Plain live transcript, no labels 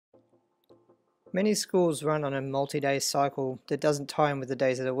Many schools run on a multi-day cycle that doesn't tie in with the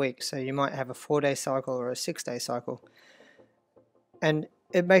days of the week, so you might have a 4-day cycle or a 6-day cycle. And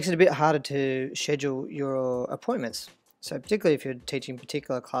it makes it a bit harder to schedule your appointments, so particularly if you're teaching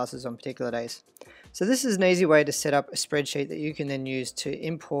particular classes on particular days. So this is an easy way to set up a spreadsheet that you can then use to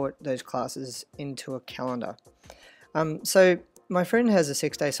import those classes into a calendar. So my friend has a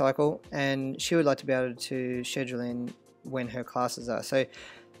 6-day cycle and she would like to be able to schedule in when her classes are. So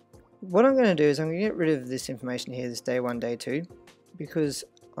what I'm going to do is I'm going to get rid of this information here, this day 1, day 2, because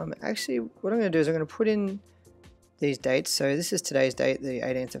what I'm going to do is I'm going to put in these dates. So this is today's date, the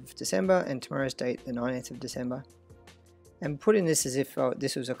 18th of December, and tomorrow's date, the 19th of December. And put in this as if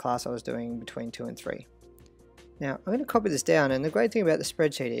this was a class I was doing between 2 and 3. Now I'm going to copy this down, and the great thing about the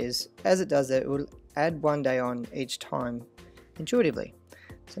spreadsheet is, as it does that, it will add 1 day on each time intuitively.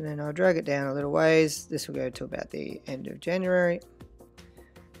 So then I'll drag it down a little ways. This will go to about the end of January.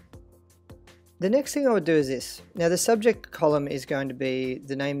 The next thing I would do is this. Now the subject column is going to be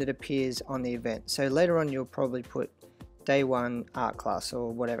the name that appears on the event. So later on you'll probably put day 1 art class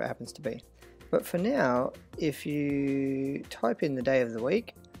or whatever it happens to be. But for now, if you type in the day of the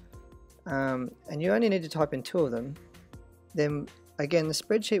week, and you only need to type in 2 of them, then again the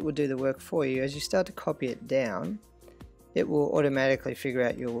spreadsheet will do the work for you. As you start to copy it down, it will automatically figure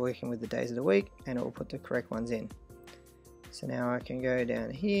out you're working with the days of the week and it will put the correct ones in. So now I can go down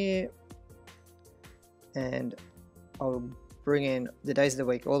here and I'll bring in the days of the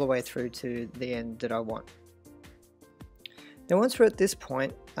week all the way through to the end that I want. Now once we're at this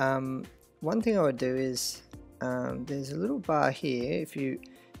point, one thing I would do is there's a little bar here.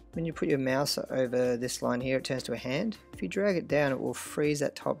 When you put your mouse over this line here, it turns to a hand. If you drag it down, it will freeze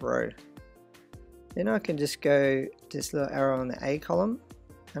that top row. Then I can just go to this little arrow on the A column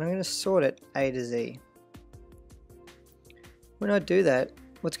and I'm going to sort it A to Z. When I do that,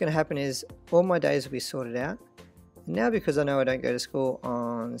 what's going to happen is all my days will be sorted out. And now because I know I don't go to school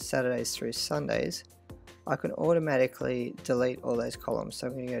on Saturdays through Sundays, I can automatically delete all those columns. So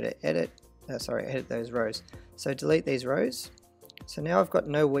I'm going to go to edit those rows. So delete these rows. So now I've got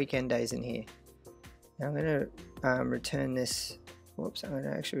no weekend days in here. Now I'm going to return this. Whoops! I'm going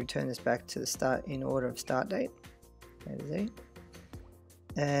to actually return this back to the start in order of start date. A to Z.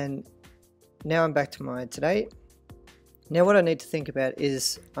 And now I'm back to my today. Now what I need to think about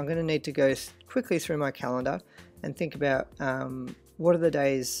is I'm going to need to go quickly through my calendar and think about what are the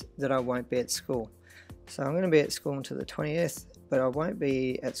days that I won't be at school. So I'm going to be at school until the 20th, but I won't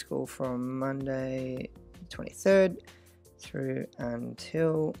be at school from Monday the 23rd through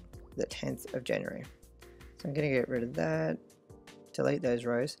until the 10th of January. So I'm going to get rid of that, delete those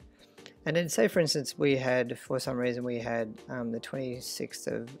rows, and then say for instance for some reason we had the 26th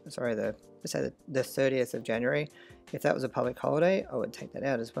of, let's say the 30th of January. If that was a public holiday, I would take that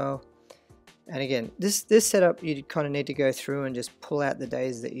out as well. And again, this setup, you kind of need to go through and just pull out the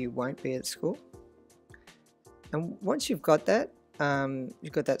days that you won't be at school. And once you've got that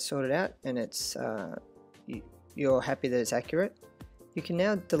sorted out and it's you're happy that it's accurate, you can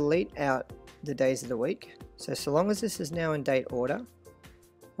now delete out the days of the week. So long as this is now in date order,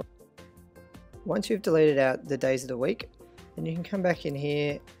 once you've deleted out the days of the week, then you can come back in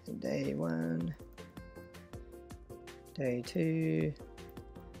here, day 1, day 2,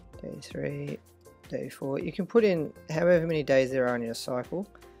 day 3, day 4. You can put in however many days there are in your cycle.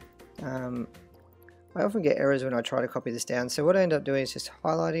 I often get errors when I try to copy this down, so what I end up doing is just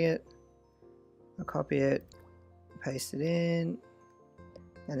highlighting it. I copy it, paste it in,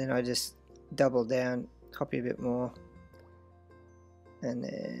 and then I just double down, copy a bit more, and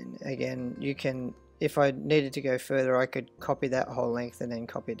then again you can, if I needed to go further, I could copy that whole length and then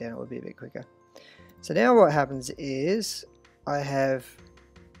copy it down. It would be a bit quicker. So now what happens is I have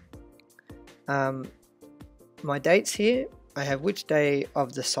my dates here. I have which day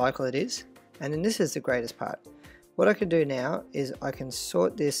of the cycle it is, and then this is the greatest part. What I can do now is I can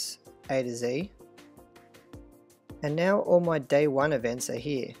sort this A to Z, and now all my day 1 events are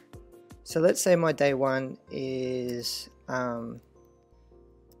here. So let's say my day 1 is art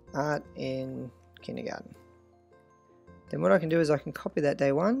in kindergarten. Then what I can do is I can copy that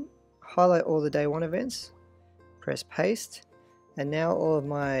day 1, highlight all the day 1 events, press paste, and now all of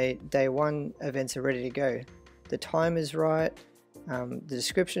my day 1 events are ready to go. The time is right, the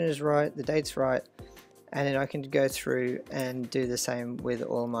description is right, the date's right, and then I can go through and do the same with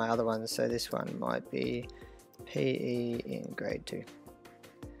all my other ones. So this one might be PE in grade 2.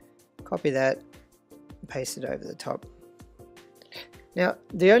 Copy that, paste it over the top. Now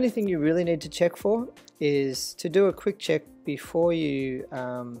the only thing you really need to check for is to do a quick check before you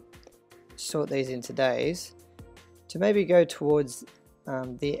sort these into days, to maybe go towards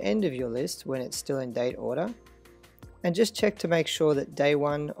the end of your list when it's still in date order, and just check to make sure that day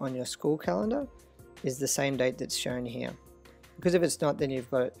 1 on your school calendar is the same date that's shown here. Because if it's not, then you've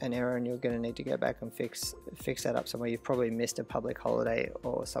got an error and you're going to need to go back and fix that up somewhere. You've probably missed a public holiday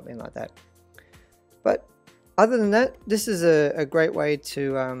or something like that. But other than that, this is a great way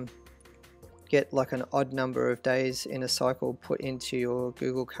to get like an odd number of days in a cycle put into your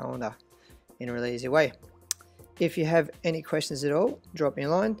Google Calendar in a really easy way. If you have any questions at all, drop me a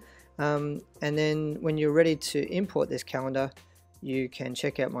line. And then when you're ready to import this calendar, you can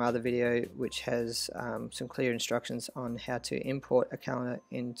check out my other video, which has some clear instructions on how to import a calendar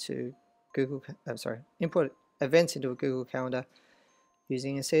into Google. Import events into a Google Calendar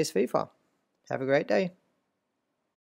using a CSV file. Have a great day.